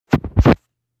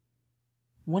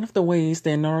One of the ways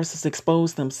that narcissists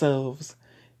expose themselves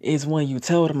is when you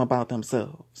tell them about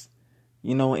themselves.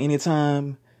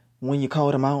 Anytime when you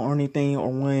call them out or anything, or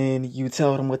when you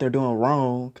tell them what they're doing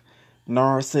wrong,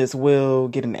 narcissists will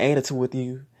get an attitude with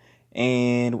you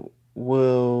and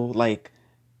will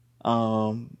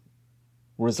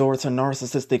resort to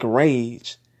narcissistic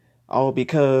rage, all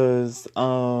because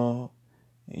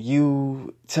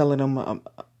you telling them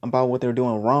about what they're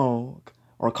doing wrong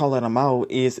or calling them out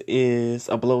is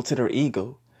a blow to their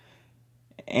ego.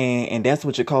 And that's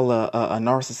what you call a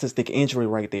narcissistic injury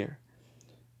right there.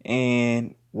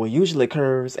 And what usually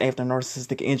occurs after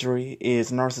narcissistic injury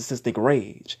is narcissistic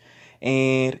rage.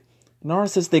 And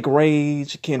narcissistic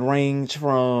rage can range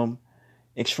from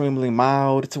extremely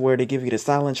mild to where they give you the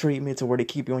silent treatment, to where they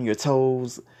keep you on your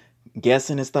toes,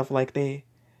 guessing and stuff like that.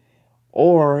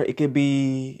 Or it could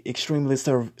be extremely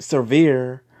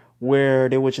severe, where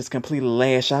they would just completely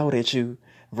lash out at you,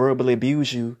 verbally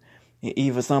abuse you, and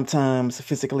even sometimes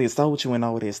physically assault you and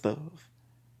all this stuff.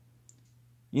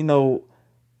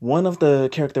 One of the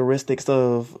characteristics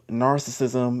of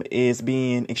narcissism is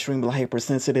being extremely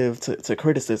hypersensitive to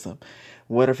criticism,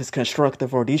 whether it's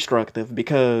constructive or destructive,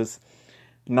 because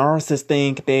narcissists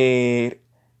think that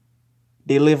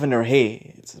they live in their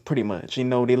heads, pretty much. They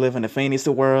live in a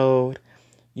fantasy world.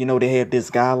 They have this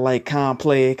godlike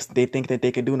complex. They think that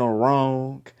they can do no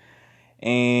wrong.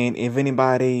 And if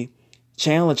anybody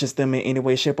challenges them in any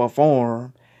way, shape, or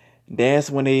form, that's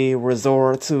when they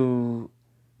resort to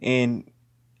in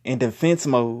defense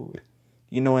mode,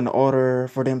 in order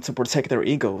for them to protect their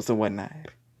egos and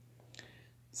whatnot.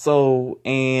 So,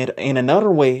 and in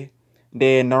another way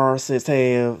that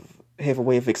narcissists have a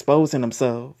way of exposing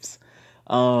themselves,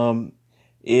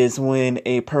 is when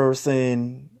a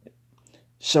person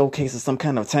showcases some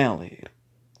kind of talent,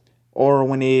 or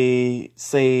when they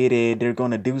say that they're going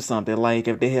to do something, like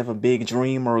if they have a big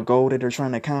dream or a goal that they're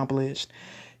trying to accomplish,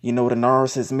 the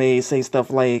narcissist may say stuff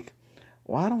like,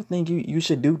 well, I don't think you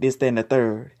should do this, that, and the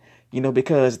third,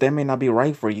 because that may not be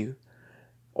right for you.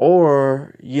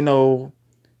 Or,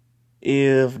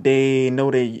 if they know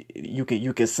that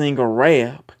you can sing or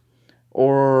rap,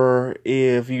 or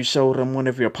if you show them one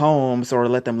of your poems or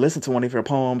let them listen to one of your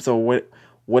poems, or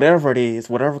whatever it is,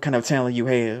 whatever kind of talent you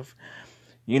have,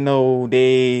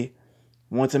 they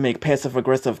want to make passive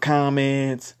aggressive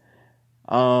comments,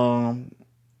 and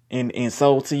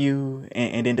insult to you,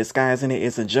 and then disguising it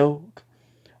as a joke.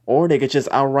 Or they could just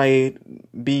outright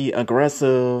be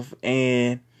aggressive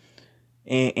and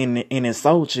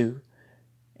insult you.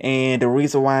 And the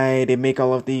reason why they make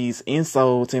all of these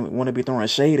insults and want to be throwing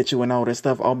shade at you and all this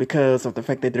stuff, all because of the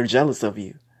fact that they're jealous of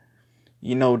you.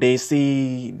 They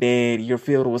see that you're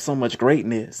filled with so much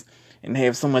greatness and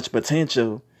have so much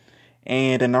potential.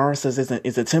 And the narcissist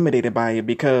is intimidated by it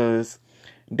because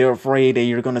they're afraid that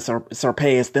you're going to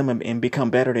surpass them and become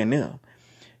better than them.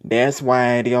 That's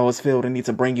why they always feel the need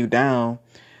to bring you down,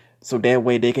 so that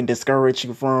way they can discourage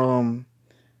you from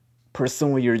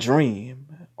pursuing your dream.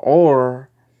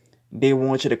 Or they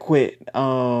want you to quit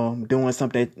doing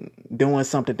something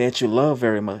that you love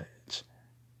very much.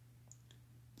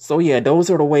 So yeah,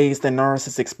 those are the ways that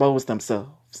narcissists expose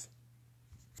themselves.